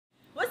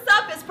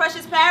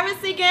Precious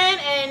Paris again,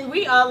 and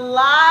we are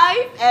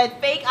live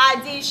at Fake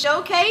ID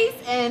Showcase,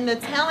 and the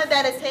talent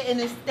that is hitting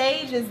the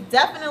stage is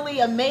definitely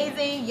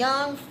amazing,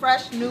 young,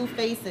 fresh, new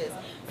faces.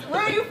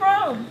 Where are you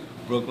from?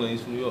 Brooklyn,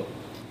 East New York.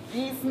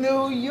 East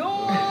New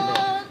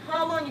York.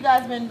 How long you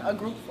guys been a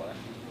group for?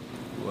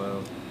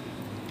 Well,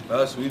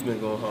 us, we've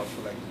been going hard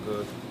for like a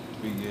good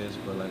 3 years,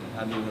 but like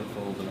I knew him for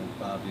over like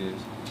 5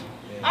 years.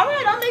 Yeah. All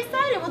right, I'm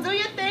excited. Well, do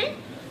your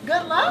thing.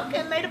 Good luck,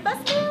 and may the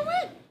best man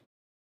win.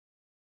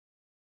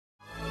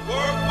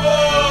 Wurk Boys!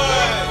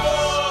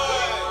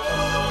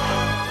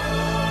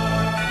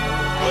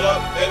 Pull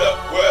up in the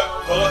whip,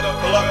 pull up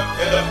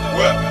in the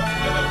whip,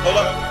 pull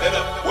up in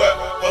the whip,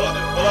 pull up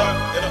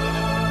in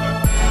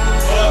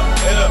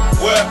the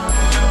whip.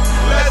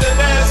 Let the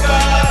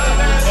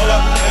NASCAR, pull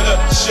up in the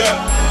ship.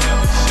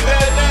 Let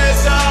the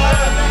NASCAR,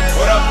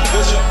 what up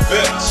with your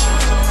bitch?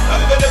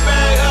 I'm finna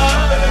bang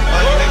up,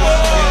 my niggas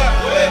get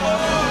wet.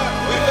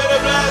 We finna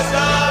blast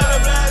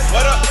up,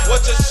 what up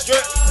with your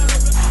strip?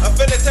 I'm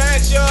finna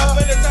tax y'all.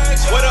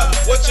 What up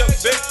with your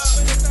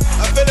bitch?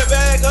 I'm finna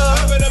bag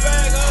up.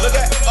 Look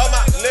at all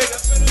my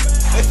niggas.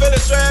 They finna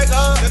drag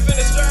up.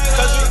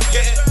 Cause we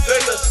getting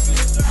figures.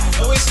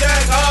 And we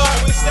stack hard.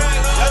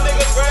 Y'all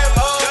niggas rap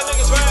hard.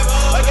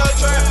 Like y'all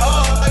trap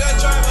hard. My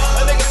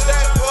niggas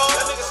stack hard.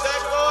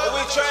 And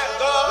we trap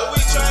hard.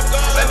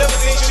 I never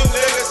seen you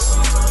niggas.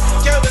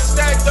 Count the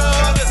stack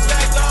dog.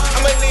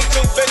 I'ma need 2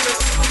 bitches.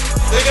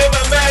 They get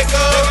my back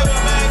up.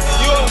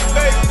 You a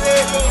fake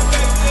nigga.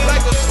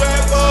 Like a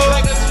strap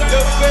on,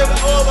 your fist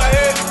on my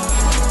head.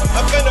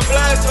 I'm finna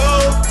blast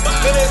home,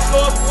 finna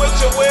smoke with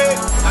your wig.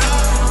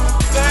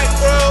 Back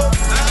bro,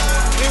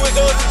 he was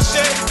on some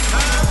shit,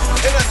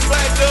 and I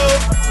splacked dude.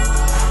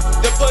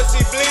 The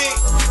pussy bleed,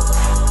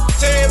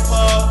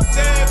 tampon,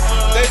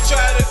 they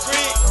try to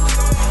creep.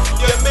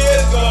 Your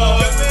man's gone,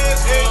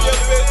 and your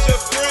bitch a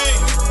freak,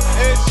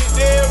 and she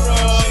damn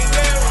wrong.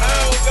 I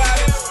don't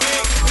gotta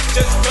speak,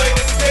 just play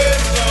the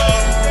same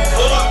song.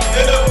 Pull up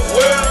in the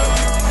world.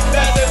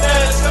 That's the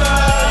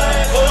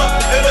NASCAR, pull up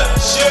in the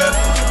ship.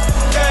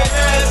 That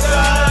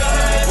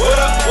NASCAR,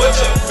 what up with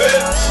your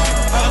bitch?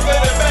 I'm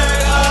finna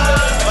bang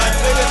up, my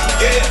niggas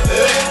get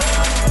lit.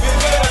 We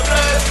finna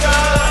blast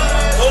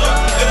up, pull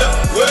up in the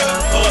whip,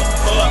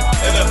 pull up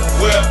in the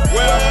whip,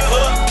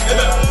 pull up in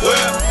the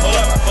whip, pull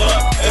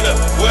up in the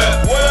whip,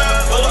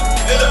 pull up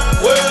in the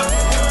whip.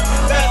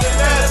 That's the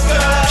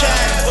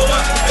NASCAR, pull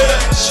up in the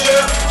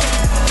ship.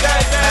 That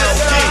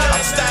NASCAR,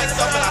 I'm stacked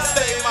up and I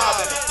stay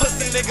mobbing.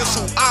 Pussy niggas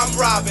who I'm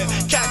robbing.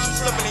 Catch you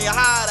slipping in your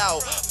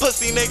hideout.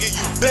 Pussy nigga,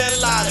 you been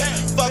lying.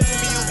 Fuck with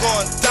me, you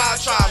gon' die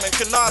trying.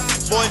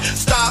 Canarsie boy,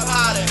 stop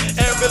hiding.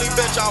 And really,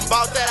 bitch, I'm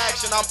about that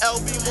action. I'm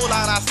LB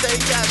Moolah and I stay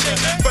cashing.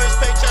 First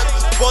paycheck,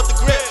 bought the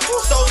grip,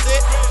 sold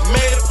it,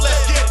 made it flip.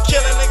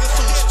 Killing niggas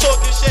who's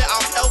talking shit.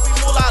 I'm LB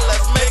Moolah,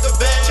 let's make a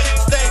bet.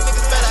 Stay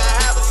niggas better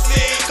have a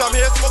seat. Come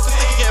here, smoke a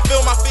sticky, can't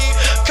feel my feet.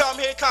 Come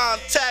here,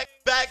 contact,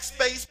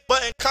 backspace,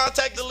 button,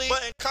 contact, delete,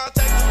 button,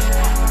 contact, delete.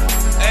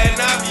 And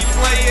I be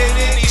playing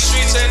in these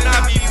streets, and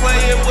I be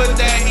playing with